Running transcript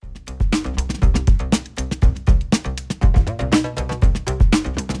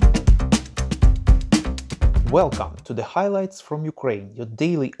Welcome to the Highlights from Ukraine, your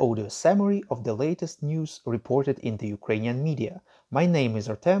daily audio summary of the latest news reported in the Ukrainian media. My name is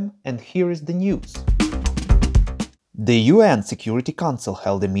Artem, and here is the news. The UN Security Council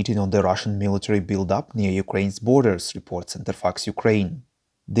held a meeting on the Russian military build-up near Ukraine's borders, reports Interfax Ukraine.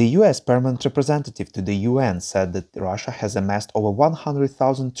 The US Permanent Representative to the UN said that Russia has amassed over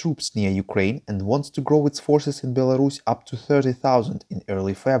 100,000 troops near Ukraine and wants to grow its forces in Belarus up to 30,000 in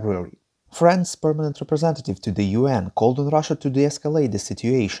early February. France's Permanent Representative to the UN called on Russia to de-escalate the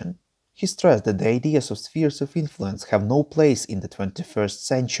situation. He stressed that the ideas of spheres of influence have no place in the 21st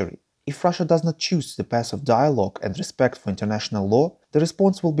century. If Russia does not choose the path of dialogue and respect for international law, the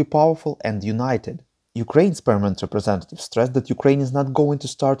response will be powerful and united. Ukraine's Permanent Representative stressed that Ukraine is not going to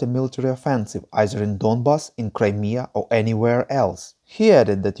start a military offensive either in Donbas, in Crimea, or anywhere else. He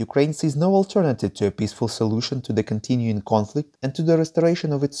added that Ukraine sees no alternative to a peaceful solution to the continuing conflict and to the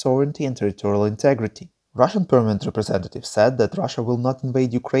restoration of its sovereignty and territorial integrity. Russian Permanent Representative said that Russia will not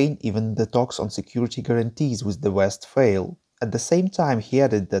invade Ukraine even if the talks on security guarantees with the West fail. At the same time, he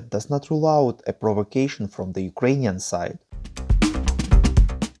added that does not rule out a provocation from the Ukrainian side.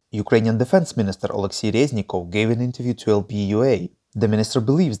 Ukrainian Defense Minister Oleksiy Reznikov gave an interview to LBUA. The minister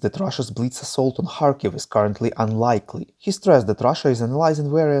believes that Russia's blitz assault on Kharkiv is currently unlikely. He stressed that Russia is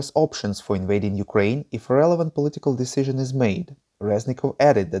analyzing various options for invading Ukraine if a relevant political decision is made. Reznikov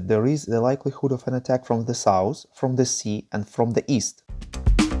added that there is the likelihood of an attack from the south, from the sea, and from the east.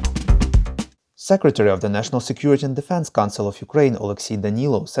 Secretary of the National Security and Defense Council of Ukraine Oleksiy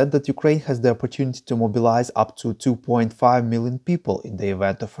Danilov said that Ukraine has the opportunity to mobilize up to 2.5 million people in the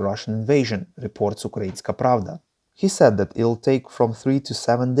event of a Russian invasion, reports Ukrainska Pravda. He said that it'll take from 3 to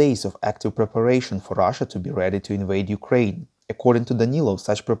 7 days of active preparation for Russia to be ready to invade Ukraine. According to Danilov,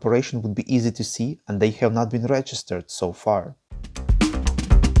 such preparation would be easy to see and they have not been registered so far.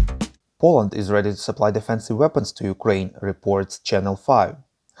 Poland is ready to supply defensive weapons to Ukraine, reports Channel 5.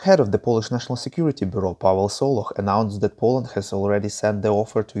 Head of the Polish National Security Bureau Paweł Soloch announced that Poland has already sent the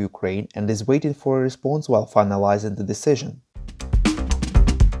offer to Ukraine and is waiting for a response while finalizing the decision.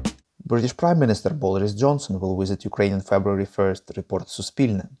 British Prime Minister Boris Johnson will visit Ukraine on February 1st, reports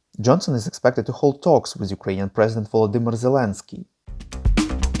Suspilne. Johnson is expected to hold talks with Ukrainian President Volodymyr Zelensky.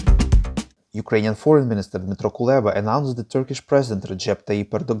 Ukrainian Foreign Minister Dmytro Kuleba announced that Turkish President Recep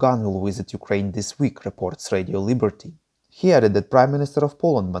Tayyip Erdogan will visit Ukraine this week, reports Radio Liberty. He added that Prime Minister of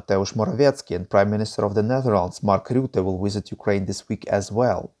Poland Mateusz Morawiecki and Prime Minister of the Netherlands Mark Rutte will visit Ukraine this week as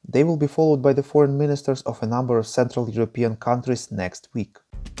well. They will be followed by the foreign ministers of a number of Central European countries next week.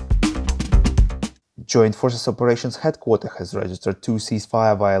 Joint Forces Operations Headquarters has registered 2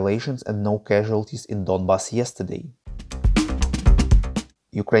 ceasefire violations and no casualties in Donbas yesterday.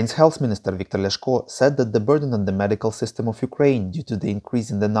 Ukraine's Health Minister Viktor Leshko said that the burden on the medical system of Ukraine due to the increase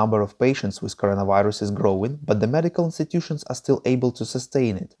in the number of patients with coronavirus is growing, but the medical institutions are still able to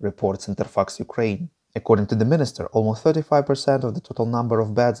sustain it, reports Interfax Ukraine. According to the minister, almost 35% of the total number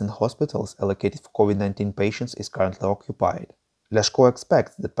of beds in hospitals allocated for COVID-19 patients is currently occupied. Leshko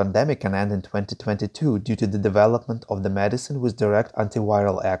expects the pandemic can end in 2022 due to the development of the medicine with direct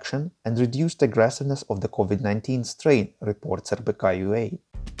antiviral action and reduced aggressiveness of the COVID-19 strain, reports RBK-UA.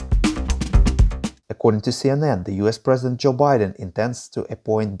 According to CNN, the US President Joe Biden intends to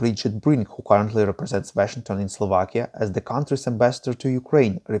appoint Bridget Brink, who currently represents Washington in Slovakia, as the country's ambassador to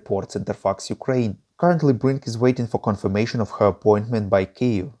Ukraine, reports Interfax Ukraine. Currently, Brink is waiting for confirmation of her appointment by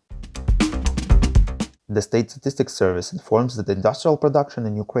Kyiv. The State Statistics Service informs that industrial production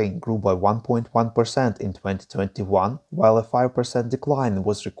in Ukraine grew by 1.1% in 2021, while a 5% decline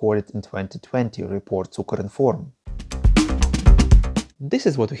was recorded in 2020, reports Ukrinform. This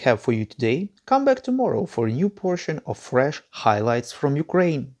is what we have for you today. Come back tomorrow for a new portion of fresh highlights from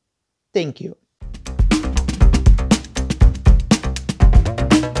Ukraine. Thank you.